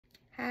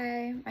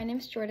Hi, my name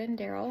is Jordan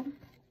Darrell.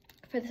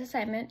 For this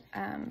assignment,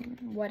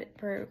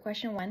 for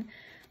question 1,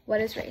 what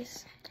is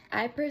race?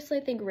 I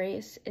personally think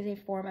race is a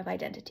form of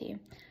identity,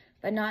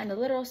 but not in the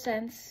literal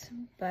sense,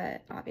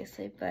 but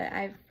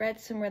I've read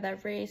somewhere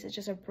that race is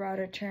just a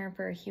broader term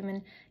for a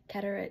human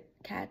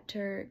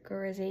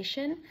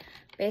categorization,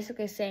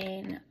 basically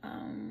saying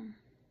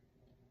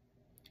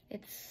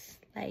it's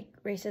like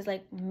race is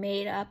like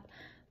made up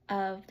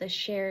of the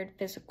shared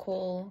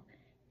physical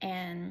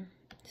and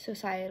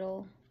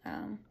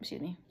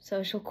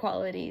social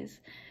qualities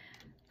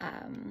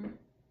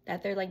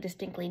that they're like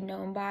distinctly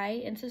known by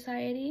in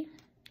society,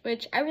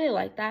 which I really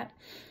like that.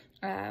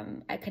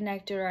 I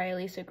connected, or I at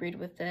least agreed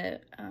with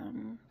it,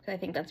 because I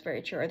think that's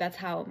very true, or that's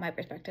how my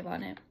perspective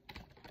on it.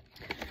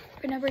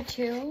 For number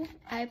 2,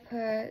 I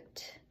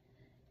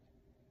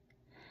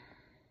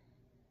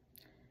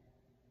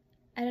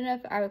don't know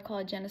if I would call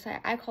it genocide.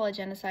 I call it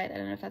genocide. I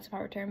don't know if that's a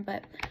proper term,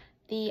 but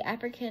the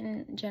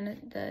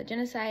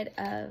genocide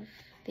of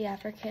the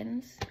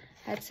Africans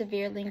had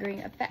severe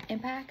lingering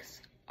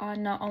impacts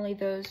on not only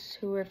those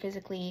who were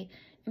physically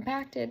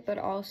impacted, but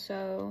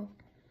also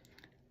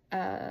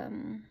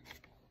the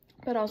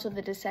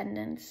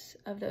descendants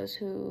of those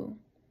who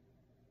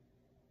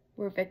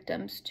were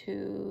victims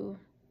to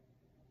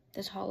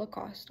this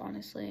Holocaust,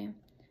 honestly.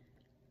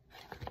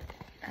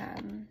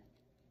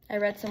 I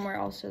read somewhere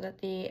also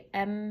that the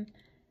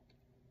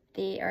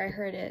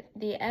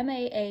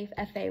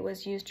MAAFA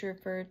was used to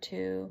refer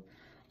to,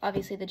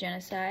 obviously, the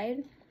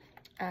genocide,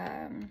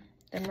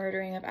 the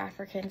murdering of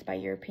Africans by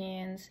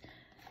Europeans.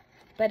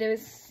 But it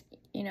was,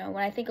 when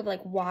I think of like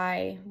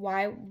why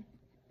were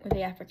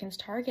the Africans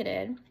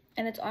targeted?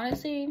 And it's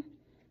honestly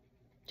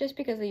just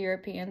because the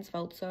Europeans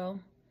felt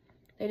so.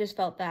 They just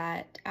felt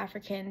that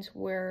Africans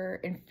were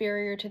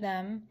inferior to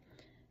them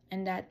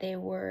and that they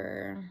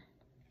were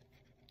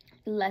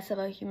less of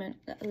a human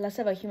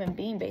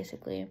being,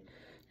 basically,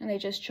 and they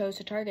just chose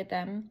to target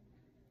them.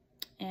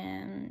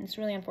 And it's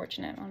really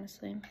unfortunate,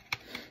 honestly,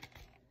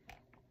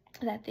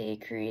 that they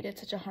created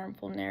such a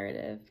harmful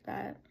narrative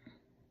that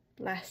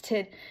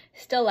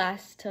still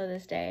lasts till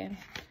this day.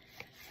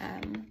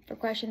 For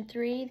question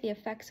 3, the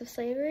effects of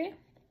slavery,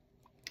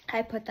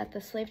 I put that the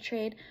slave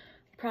trade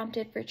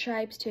prompted for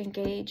tribes to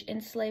engage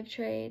in slave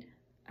trade,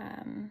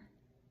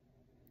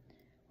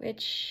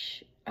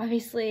 which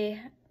obviously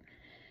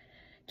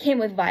came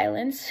with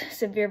violence,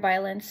 severe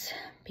violence,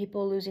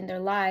 people losing their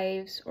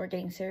lives or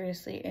getting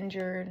seriously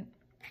injured,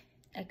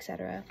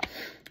 etc.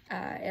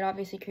 It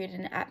obviously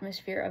created an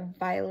atmosphere of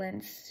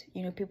violence.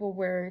 People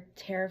were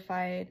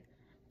terrified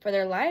for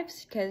their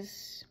lives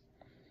because,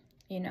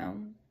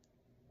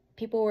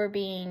 people were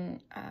being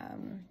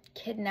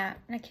taken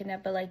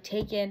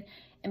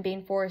and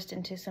being forced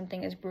into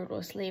something as brutal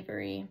as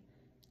slavery.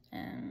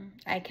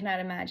 I cannot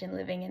imagine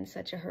living in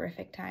such a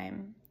horrific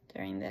time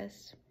during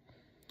this.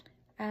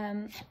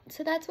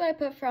 So that's what I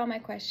put for all my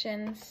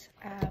questions.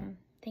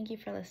 Thank you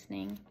for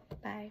listening.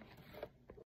 Bye.